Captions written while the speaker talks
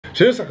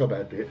She looks like a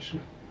bad bitch,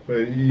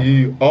 but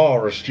you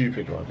are a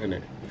stupid one,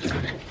 innit?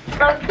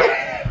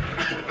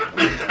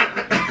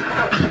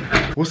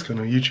 What's going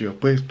on YouTube? Your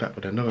boy's back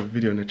with another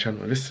video on the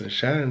channel. Listen,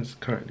 Shyann's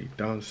currently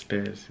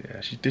downstairs, yeah.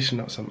 She's dishing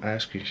out some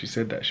ice cream. She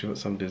said that she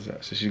wants some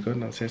dessert, so she's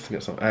going downstairs to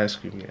get some ice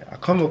cream, yeah. I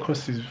come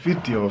across this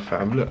video,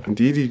 fam. Look,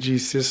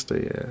 DDG's sister,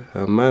 yeah.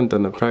 Her man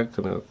done a prank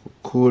on her,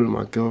 calling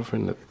my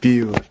girlfriend a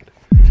B-word.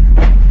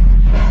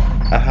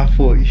 And I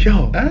thought,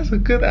 yo, that's a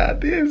good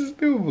idea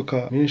still,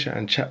 because me and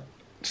Shyann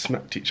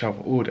smacked each other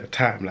all the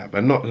time, like,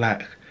 but not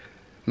like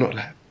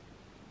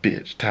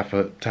bitch type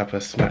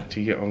of smack,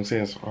 you get what I'm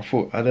saying? So I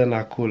thought, I don't know,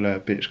 I call her a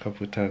bitch a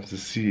couple of times to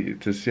see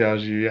how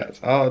she reacts.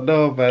 Oh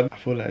no, man. I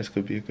feel like this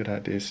could be a good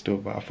idea still,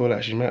 but I feel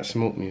like she might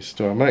smoke me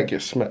still. I might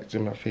get smacked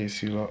in my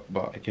face, you lot,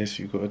 but I guess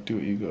you gotta do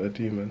what you gotta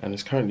do, man. And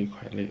it's currently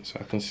quite late, so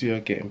I can see her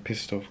getting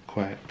pissed off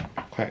quite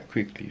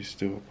quickly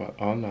still. But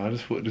oh no, I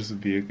just thought this would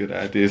be a good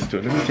idea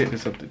still. Let me take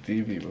this off the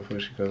TV before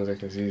she comes. I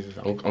can see this.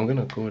 I'm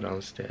gonna go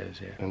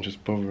downstairs, yeah, and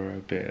just bother her a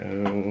bit.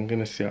 I'm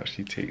gonna see how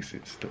she takes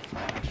it still.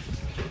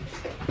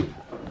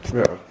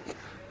 Bro,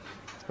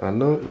 I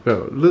know,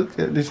 bro, look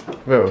at this,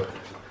 bro.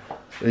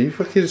 Are you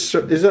fucking is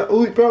that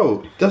all,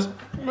 bro? That's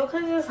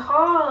because it's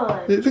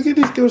hard. Look at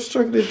this girl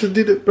struggling to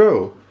do it,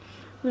 bro.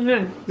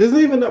 Mm-hmm. There's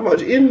not even that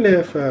much in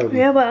there, fam.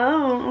 Yeah, but I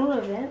don't want all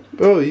of it.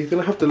 Bro, you're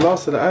gonna have the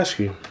last of the ice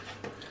cream.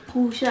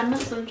 Oh, should I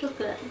melt some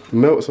chocolate?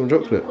 Melt some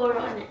chocolate? And pour it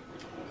on it.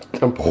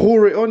 And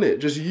pour it on it?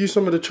 Just use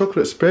some of the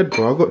chocolate spread,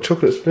 bro. I've got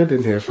chocolate spread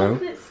in here, fam.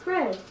 Chocolate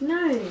spread?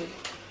 No.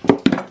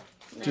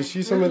 Just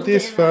use some of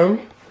this,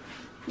 fam.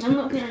 I'm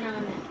not putting it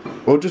on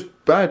it. Or just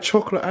buy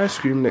chocolate ice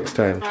cream next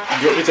time.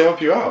 You want me to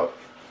help you out?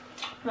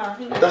 No, I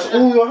think that's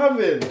all you're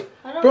having.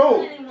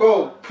 Bro,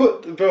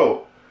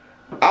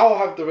 I'll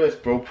have the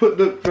rest, bro.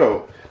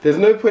 Bro, there's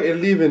no point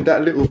in leaving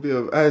that little bit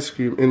of ice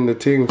cream in the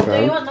thing, fam.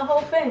 So you want the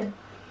whole thing?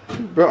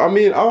 Bro, I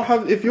mean,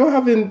 if you're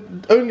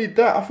having only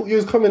that, I thought you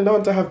was coming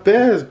down to have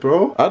bears,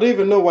 bro. I don't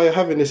even know why you're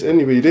having this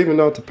anyway. You don't even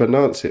know how to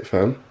pronounce it,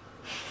 fam.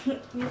 Yes,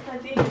 I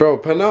do. Bro,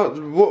 pronounce,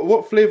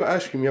 what flavour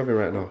ice cream you having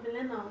right now?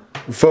 Vanilla.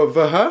 For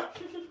her?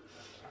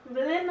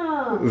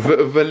 Vanilla.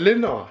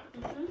 Vanilla?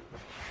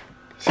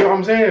 See what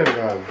I'm saying,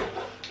 fam?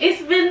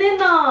 It's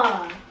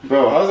vanilla.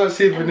 Bro, how does that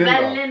say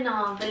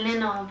vanilla?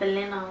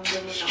 Vanilla.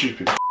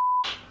 Stupid.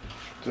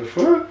 The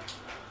fuck?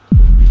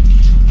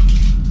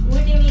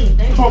 What do you mean?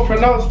 I can't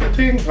pronounce the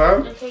thing,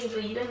 fam. Okay,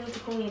 but you don't need to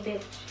call me a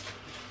bitch.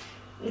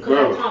 Because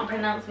Bro. I can't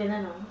pronounce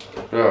vanilla.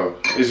 Bro,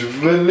 it's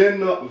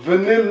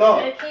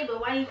vanilla. Okay,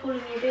 but why are you calling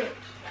me a bitch?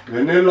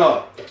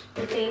 Vanilla.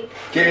 Okay.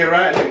 Get it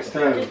right next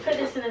time. Just put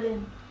this in a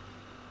bin.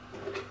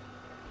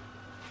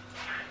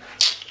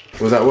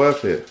 Was that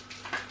worth it?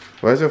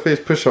 Why is your face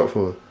push up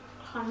for?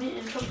 I'm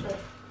eating chocolate.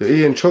 You're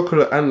eating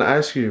chocolate and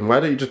ice cream. Why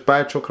don't you just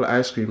buy chocolate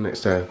ice cream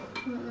next time? I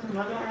don't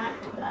like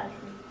chocolate ice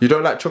cream. You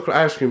don't like chocolate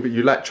ice cream, but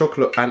you like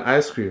chocolate and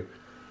ice cream.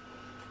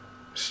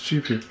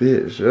 Stupid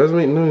bitch. That doesn't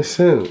make no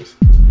sense.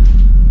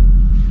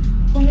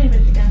 Call me a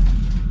bitch again.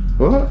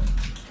 What?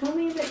 Call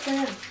me a bitch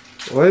again.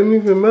 Why are you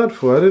moving mad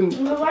for? I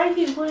didn't. But why do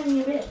you keep calling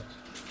me a bitch?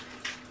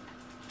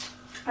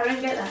 I don't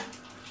get that.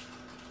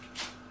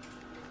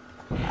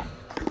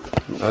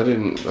 I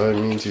didn't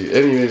mean to.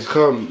 Anyways,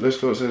 come. Let's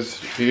go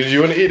upstairs.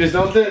 You want to eat this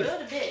downstairs? You're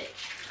the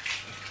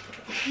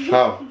bitch.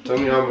 How? Tell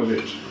me I'm a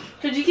bitch.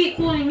 Because you keep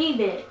calling me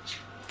bitch.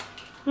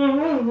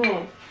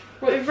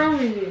 What is wrong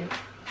with you?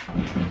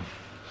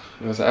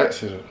 It was an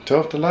accident. Turn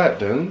off the light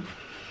then.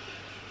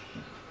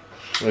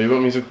 Oh, you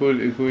want me to call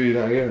you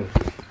that again?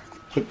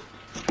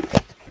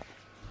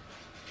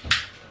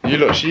 You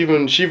look, she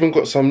even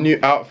got some new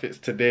outfits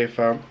today,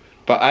 fam.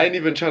 But I ain't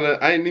even trying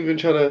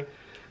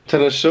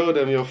to show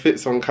them your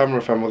fits on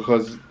camera, fam,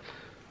 because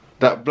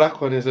that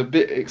black one is a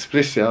bit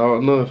explicit. I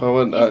don't know if I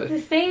want that. It's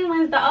the same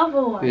as the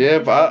other one. Yeah,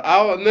 but I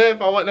don't know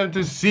if I want them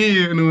to see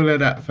you and all of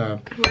that, fam.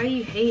 Why are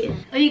you hating?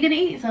 Are you gonna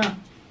eat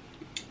some?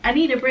 I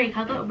need a break.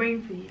 I got a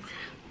brain freeze.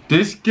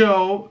 This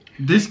girl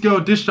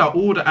dished out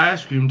all the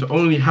ice cream to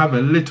only have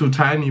a little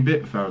tiny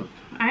bit, fam.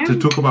 To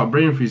talk about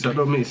brain freeze, that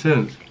don't make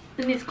sense.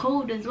 And it's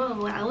cold as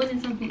well. I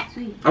wanted something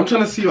sweet. I'm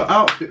trying to see your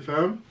outfit,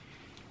 fam.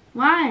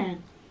 Why?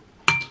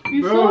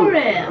 You saw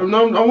it.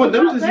 No, I want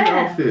them to see the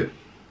outfit.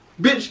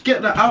 Bitch,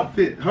 get the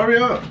outfit. Hurry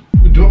up.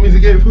 Do you want me to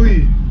get it for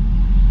you?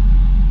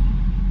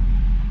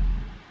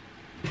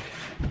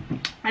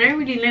 I don't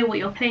really know what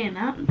you're playing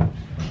at.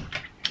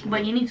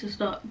 But you need to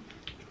stop.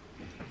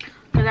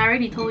 Because I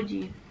already told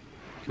you.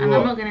 And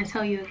What? I'm not going to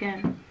tell you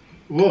again.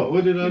 What?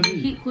 What did I do?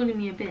 You keep calling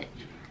me a bitch.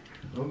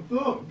 I'm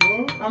not,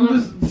 bro. I'm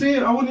just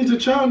saying, I want you to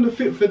try on the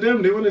fit for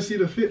them. They want to see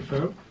the fit,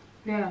 fam.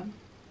 Yeah.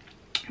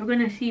 You're going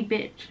to see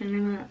bitch and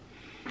then that.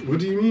 What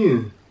do you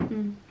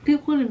mean?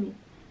 Keep calling me.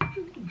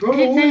 Bro,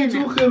 what are you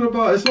talking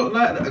about? It's not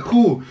like that.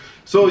 Cool.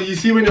 So, you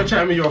see when you're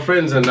chatting with your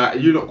friends and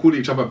that, you lot call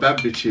each other bad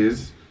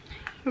bitches.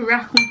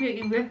 That's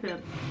completely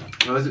different.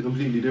 How is it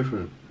completely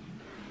different?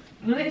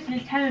 You're literally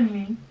telling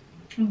me,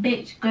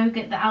 bitch, go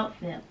get the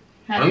outfit.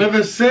 I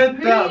never said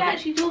Who that. are you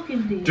actually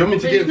talking to? Do you want me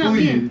to get it for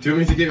you? Do you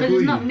want me to get it for you?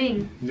 It's not me.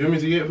 Do you want me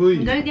to get it for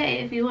you? Go get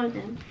it if you want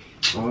it.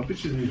 Oh,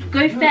 bitches need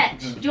Go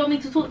fetch. Do you want me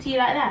to talk to you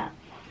like that?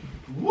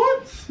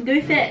 What?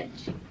 Go fetch.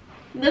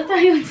 That's how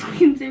you're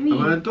talking to me.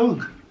 Am I a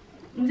dog?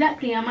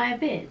 Exactly, am I a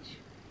bitch?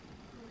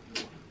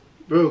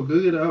 Bro, go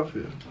get the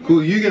outfit.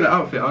 Cool, you get the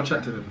outfit, I'll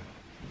chat to them.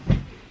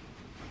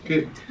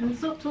 Okay.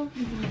 Stop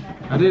talking to me like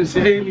that. I didn't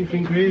say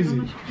anything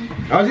crazy.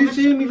 I didn't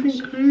say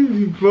anything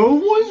crazy, bro.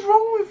 What is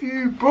wrong with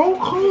you, bro?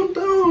 Calm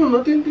down.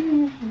 I didn't do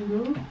anything,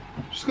 bro.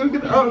 Just go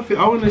get the outfit.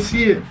 I want to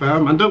see it,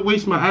 fam. And don't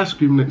waste my ice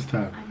cream next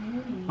time.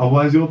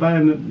 Otherwise, you're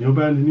buying the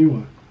new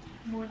one.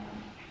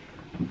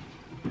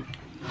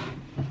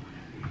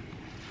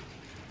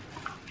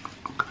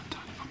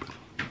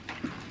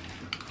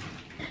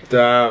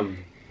 Damn.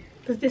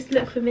 Does this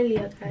look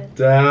familiar, guys?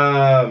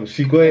 Damn.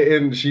 She got it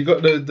in. She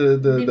got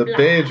the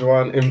beige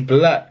one in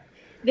black.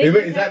 Hey,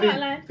 wait, is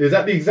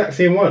that the exact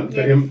same one?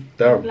 Yes.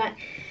 Damn. Black.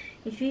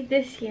 You see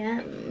this, yeah?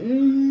 Are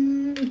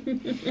you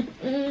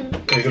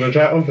gonna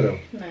try it on for them?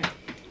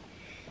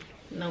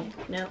 No.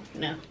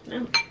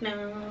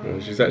 No.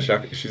 She's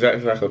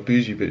acting like a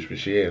bougie bitch, but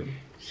she ain't.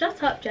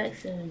 Shut up,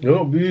 Jackson. You're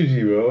not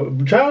bougie, bro.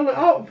 Try on the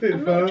outfit,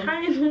 I'm fam. not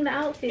trying on the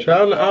outfit. Try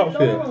on the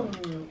outfit.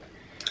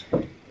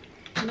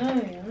 No,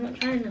 I'm not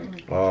trying that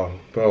one. Oh,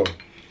 bro.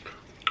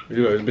 You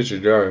know, this bitch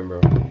is jarring,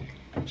 bro.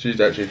 She's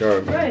actually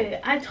jarring, bro. Bro,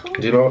 I told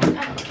you. Do you know?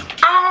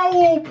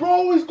 Ow,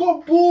 bro, it's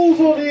got balls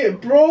on it,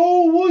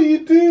 bro. What are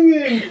you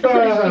doing,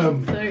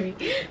 fam? Sorry.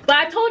 But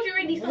I told you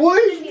already.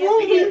 What is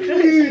wrong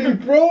with you,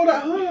 bro?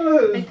 That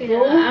hurts, Okay,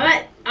 bro.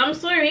 I'm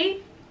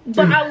sorry,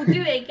 but I will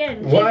do it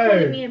again. Keep Why?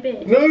 calling me a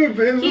bitch. No,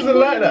 but it wasn't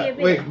like that.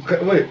 Me a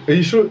bitch. Wait, are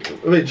you sure?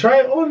 Wait, try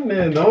it on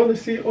then. I want to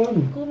see it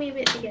on. Call me a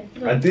bitch again.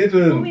 No. I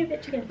didn't. Call me a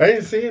bitch again. I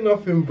ain't saying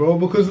nothing, bro,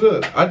 because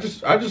look, I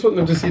just want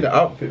them to see the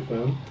outfit,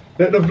 man.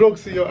 Let the vlog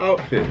see your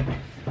outfit.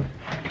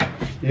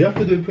 You have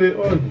to put it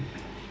on.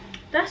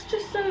 That's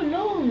just so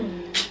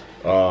long.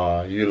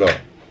 Ah, you lot.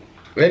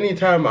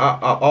 Anytime I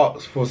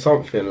ask for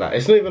something, like,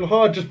 it's not even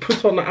hard, just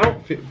put on the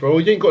outfit, bro.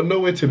 You ain't got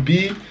nowhere to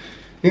be.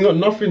 You ain't got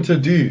nothing to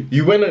do.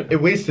 You went and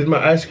wasted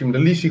my ice cream. The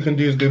least you can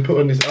do is go put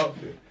on this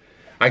outfit.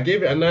 I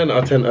gave it a 9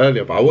 out of 10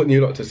 earlier, but I want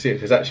you lot to see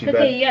it. It's actually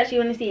bad. Okay, you actually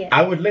want to see it?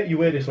 I would let you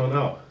wear this one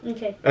out.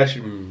 Okay.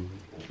 Actually,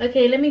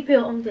 Okay, let me put it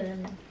on for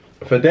them.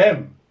 For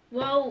them?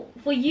 Well,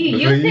 for you.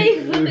 You're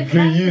saying for the For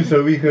you,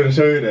 so we can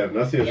show them.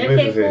 That's what you're supposed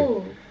to say. Okay,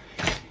 cool.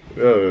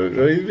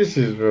 Bro, you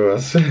bitches, bro. I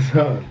swear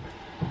down.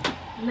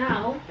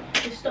 Now,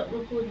 just stop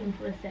recording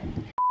for a sec.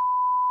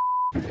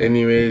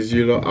 Anyways,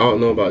 you lot, I don't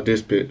know about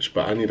this bitch,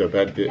 but I need a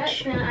bad bitch.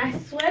 Jackson, I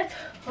swear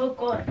to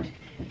God.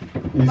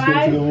 You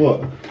said to go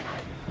what?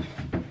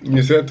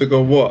 You said to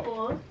go what?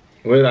 4.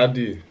 What did I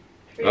do?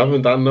 3. I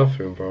haven't done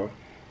nothing, bro.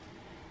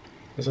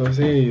 That's what I'm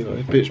saying, you know,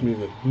 this bitch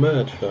moving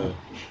mad, fam.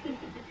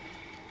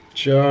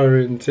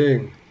 Jarring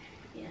thing.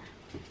 Yeah.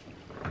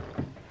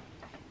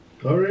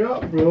 Hurry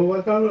up, bro.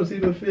 Why can't I see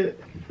the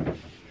fit?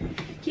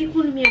 Keep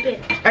calling me a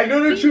bitch. I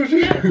know the chill,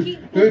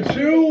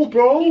 chill,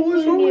 bro. Keep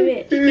What's calling wrong me a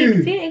with bitch.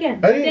 you? Say it again.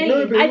 I didn't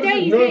know, but I dare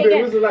you say it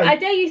again. I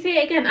dare you say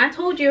it again. I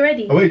told you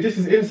already. Oh wait, this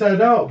is inside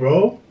out,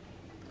 bro.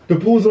 The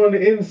balls are on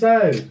the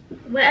inside.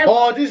 Whatever.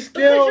 Oh, this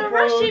girl, because you're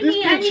bro. rushing This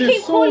me bitch and you is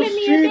keep so calling me a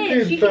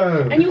stupid, bitch.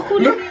 fam. And you're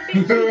calling me a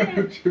bitch again.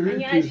 No,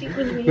 And you're actually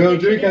calling me a no, bitch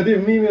Drake, again. I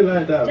didn't mean it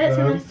like that,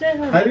 Jackson, fam. I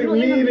swear, I didn't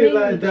mean it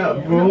like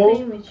that,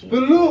 bro. But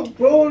look,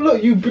 bro,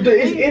 look,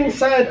 it's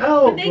inside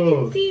out, But they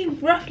bro. can see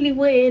roughly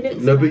where it looks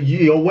No, like. but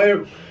you're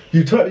wearing,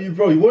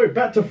 bro, you wore it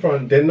back to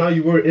front, then now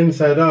you wear it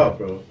inside out,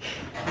 bro.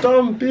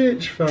 Dumb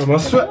bitch, fam. I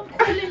swear. Stop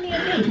calling me a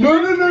bitch. No.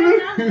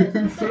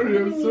 I'm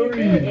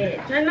sorry.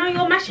 And now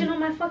you're mashing on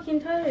my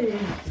fucking toes.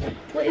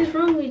 What is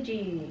wrong with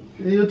you?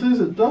 Yeah, your toes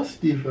are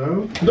dusty,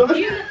 fam. You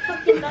look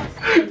fucking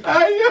dusty.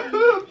 I am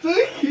not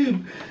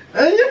taking.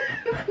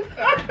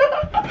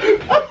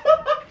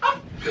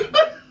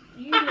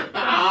 You look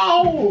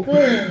Ow!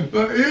 good.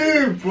 But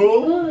ew,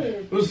 bro.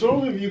 Good. What's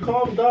wrong with you?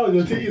 Calm down.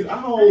 Your titty's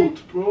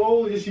out,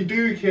 bro. Yes, you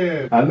do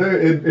care. I know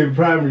in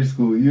primary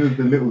school, you was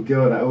the little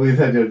girl that always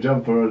had your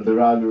jumper on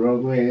around the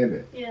wrong way,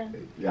 innit? Yeah.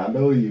 Yeah, I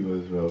know you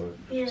was, bro.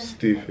 Yeah.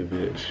 Stupid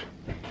bitch.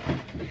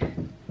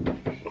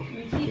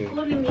 You keep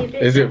calling me a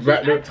bitch. Is it right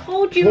I there?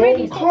 told you Bro,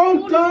 already. Stop calm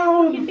calling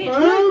down, me a bitch.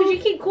 fam. No, because you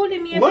keep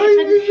calling me a Why bitch.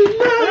 are you just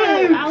Bro,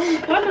 mad? I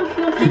was one of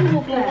your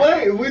single class.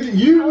 Wait,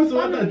 you was the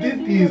one that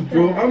did these,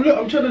 bro. I'm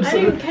trying to. I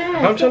don't care.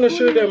 I'm trying to Stop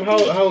show them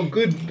calling me how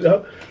good.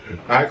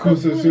 Alright, cool.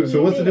 So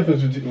what's the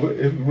difference between?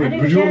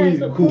 Would you want me?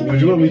 Stop Cool. calling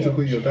Would you want me me a to bitch.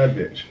 call you a bad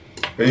bitch?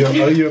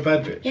 Are you a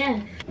bad bitch? Yeah.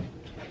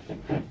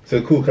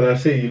 So cool. Can I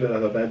say you look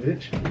like a bad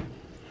bitch?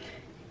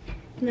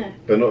 No.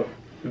 But not.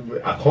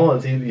 I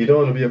can't. You don't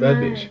want to be a bad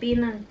No, bitch. be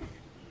nice.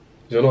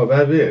 You're not a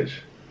bad bitch.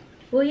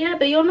 Well, yeah,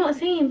 but you're not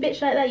saying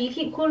bitch like that. You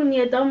keep calling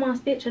me a dumbass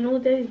bitch and all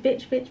those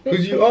bitch.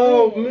 Because you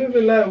are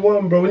moving like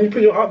one, bro. When you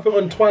put your outfit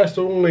on twice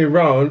the wrong way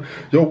round,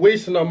 you're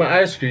wasting up my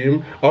ice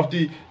cream after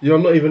you're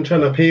not even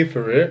trying to pay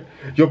for it.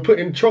 You're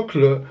putting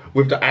chocolate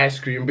with the ice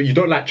cream, but you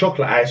don't like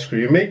chocolate ice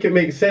cream. Make it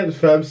make sense,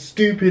 fam.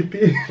 Stupid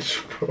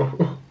bitch,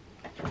 bro.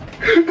 How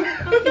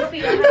can you put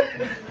your hands on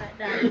me like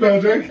that. No,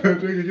 I'm joking, I'm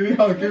joking. Give me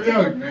hugs, give me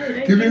hugs.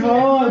 No, Give me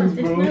hugs,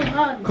 there's bro. no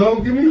hugs.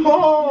 Come, give me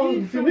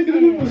hugs. You're making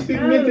people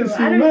seem making I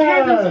seem don't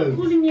care. Stop mad.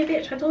 calling me a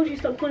bitch. I told you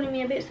stop calling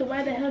me a bitch. So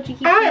why the hell do you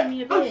keep calling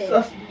me a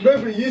bitch?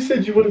 No, but you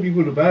said you want to be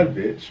called a bad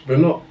bitch, but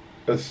not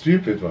a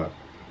stupid one.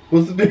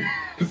 What's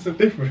the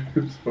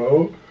difference,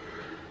 bro?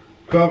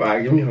 Come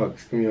on, give me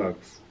hugs, give me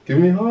hugs. Give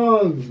me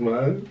hugs,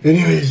 man.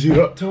 Anyways, you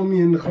lot tell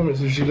me in the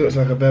comments if she looks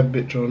like a bad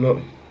bitch or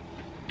not.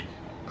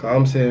 Cause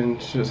I'm saying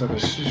she looks like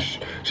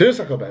she looks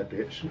like a bad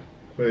bitch.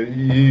 But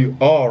you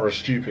are a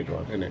stupid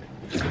one, innit?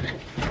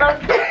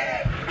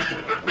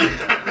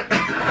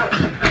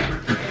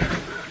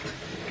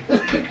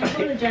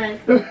 Apologise.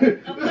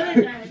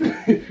 Apologise.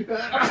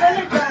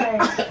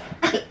 Apologise.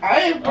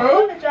 I ain't,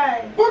 bro.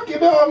 Apologise. Fucking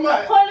hell, am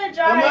I?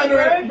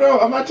 Apologise, Bro,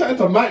 am I trying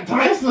to Mike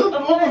Tyson?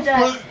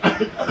 Apologise.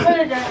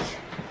 Apologise.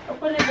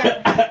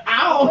 Apologise.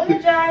 Ow!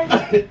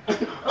 Apologise.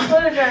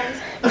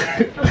 Apologise.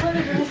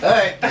 Apologise.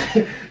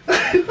 Hey.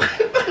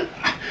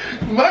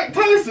 Mike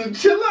Tyson,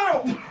 chill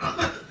out.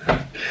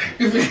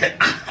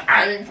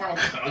 I ain't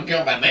fucking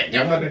get my neck,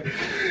 get my neck.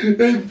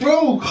 Hey,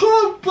 bro,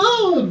 calm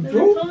down,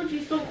 bro. I told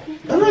you stop calling me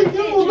I'm like, a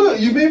yo, bitch. look,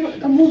 you made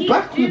me, I'm all Keep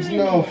backwards doing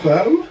now, it.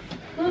 fam.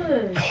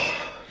 Good.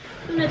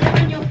 I'm gonna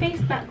turn your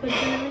face backwards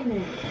in a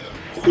minute.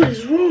 What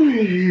is wrong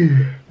with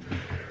you?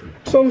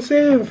 That's what I'm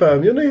saying,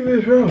 fam. You're not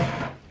even wrong.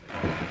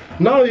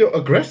 Now you're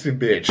aggressive,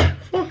 bitch.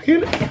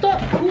 Fucking.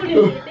 Stop calling me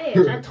a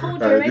bitch. I told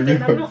you already.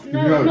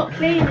 I'm not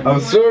playing anymore.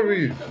 I'm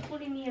sorry. Stop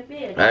calling me a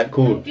bitch. Alright,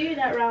 cool. Don't do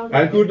that round.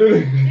 Alright, cool, do it.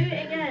 Do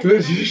it again.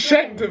 Look, you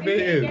shanked a Do bit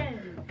it in.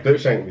 again. Don't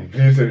shank me.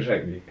 Please don't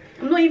shank me.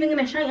 I'm not even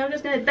gonna shank you. I'm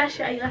just gonna dash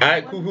it at you.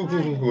 Alright, cool.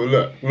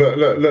 Look.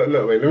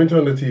 Wait, let me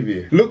turn the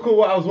TV. Look at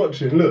what I was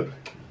watching. Look.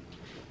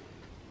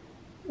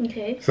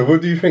 Okay. So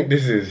what do you think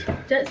this is?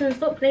 Jackson,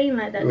 stop playing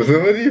like that. So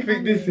what do you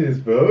think this is,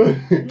 bro?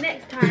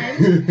 Next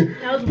time,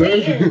 I was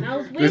waiting.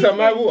 Is that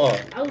my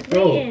water? I was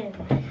Bro. waiting.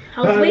 I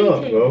was Why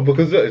not, waiting. bro?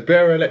 Because look, it's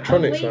bare I was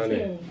electronics on it.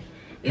 waiting.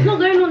 It's not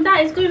going on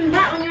that. It's going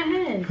right on your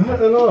head. I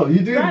don't know. You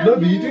do, Right no, on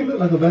but you your do head. look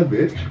like a bad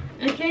bitch.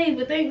 Okay,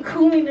 but don't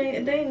call me.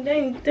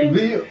 Don't. But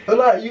you,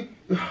 like you,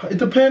 it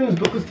depends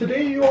because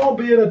today you are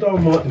being a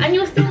dumb Martin. And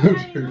you're still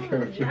carrying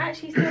on. You're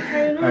actually still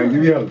carrying on. Alright,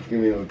 give me hugs. Give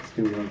me hugs.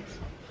 Give me hugs.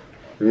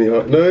 Give me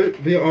hugs. No,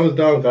 put your arms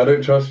down. 'Cause I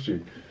don't trust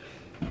you.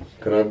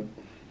 Can I?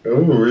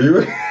 Oh,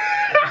 you.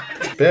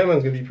 Bear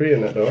man's gonna be pretty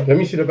in that though. Let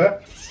me see the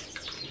back.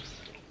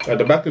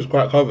 The back is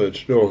quite covered.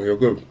 Still, you're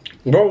good.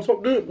 Bro,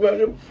 stop doing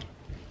it.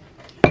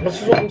 That's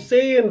what I'm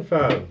saying,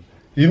 fam.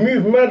 You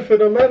move mad for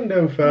the man,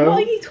 then, fam. What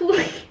are you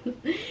talking,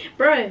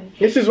 bro?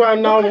 This is why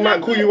now I Because might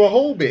I'm call good. you a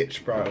whole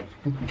bitch, bro.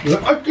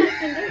 Don't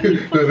be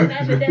fucking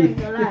every day of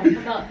your life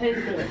about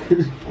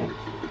hopeless.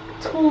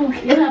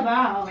 Talking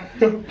about.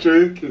 I'm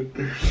joking.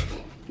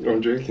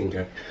 I'm joking,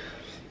 guy.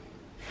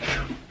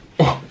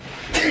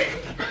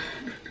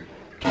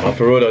 Oh,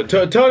 for real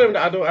though, tell them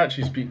that I don't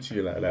actually speak to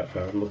you like that,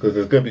 fam, because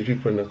there's gonna be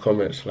people in the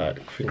comments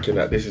like thinking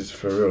that this is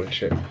for real and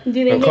shit. Do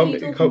they And hear you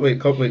talking?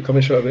 come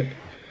and show a bit.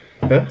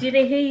 Huh? Do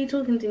they hear you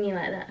talking to me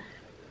like that?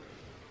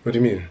 What do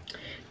you mean?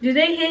 Do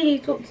they hear you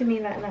talk to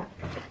me like that?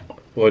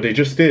 Well, they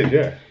just did,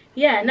 yeah.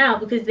 Yeah, now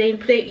because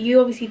you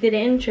obviously did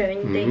an intro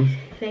and Mhm.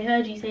 they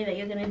heard you say that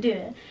you're gonna do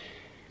it.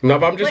 No,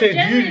 but I'm just But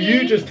saying, you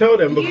generally, just tell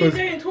them because.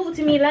 you don't talk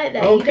to me like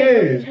that. You don't know the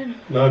Okay. channel.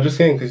 No, I'm just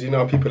saying because you know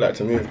how people like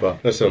to move, but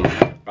listen,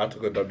 I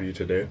took a W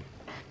today.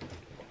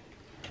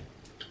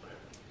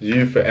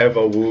 You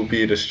forever will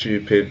be the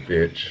stupid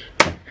bitch.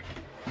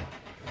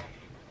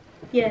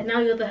 Yeah, now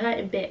you're the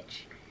hurting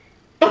bitch.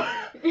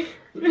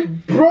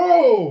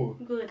 Bro!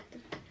 Good.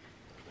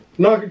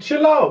 No,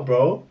 chill out,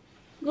 bro.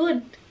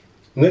 Good.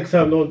 Next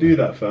time, don't do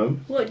that,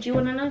 fam. What, do you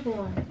want another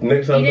one?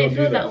 Next time, You don't didn't do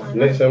feel that. that one,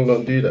 Next no? time,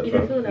 don't do that, You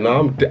didn't feel fam.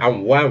 that No,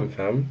 I'm wham,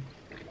 fam.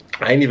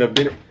 I ain't even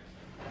been.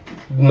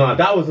 Nah,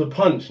 that was a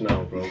punch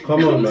now, bro.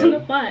 Come on, That wasn't a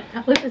man. fight.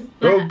 That was a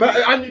Bro, slap.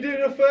 and you did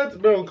it a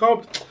third. Bro,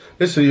 come.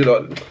 Listen, you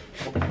lot.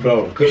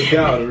 Bro, get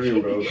out of the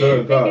room, bro.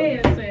 Go out. Okay,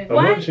 so I'm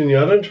why? watching you.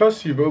 I don't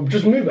trust you, bro.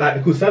 Just move.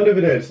 Cool. Stand over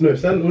there. No,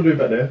 stand all the way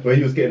back there where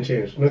he was getting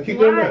changed. No, keep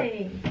going back.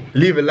 Why?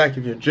 Leave a like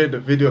if you enjoyed the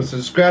video.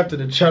 Subscribe to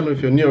the channel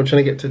if you're new. I'm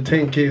trying to get to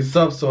 10k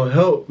subs, so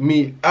help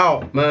me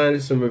out, man.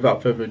 Listen,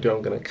 without further ado,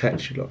 I'm gonna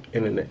catch you lot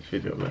in the next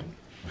video, man.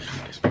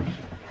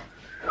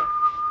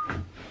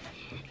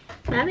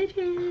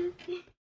 Management.